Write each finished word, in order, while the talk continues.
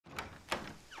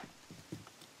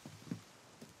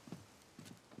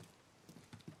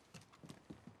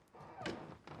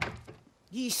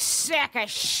You sack of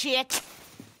shit!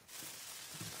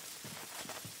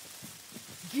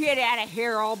 Get out of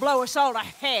here or I'll blow us all to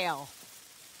hell.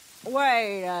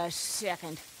 Wait a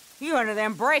second. You one of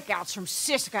them breakouts from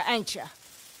Siska, ain't you?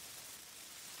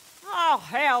 Oh,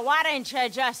 hell, why didn't you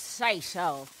just say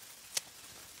so?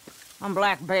 I'm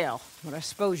Black Belle, but I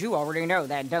suppose you already know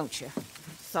that, don't you?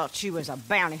 Thought you was a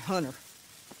bounty hunter.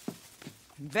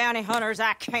 Bounty hunters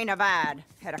I can't abide.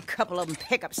 Had a couple of them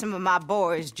pick up some of my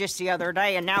boys just the other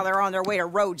day, and now they're on their way to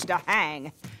Rhodes to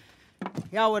hang.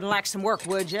 Y'all wouldn't like some work,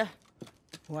 would you?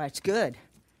 Well, that's good.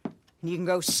 You can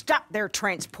go stop their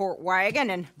transport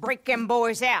wagon and break them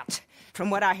boys out.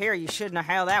 From what I hear, you should know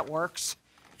how that works.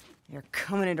 They're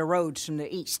coming into Rhodes from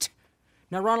the east.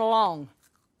 Now run along.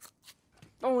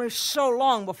 Only so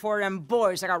long before them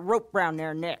boys I got rope round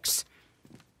their necks.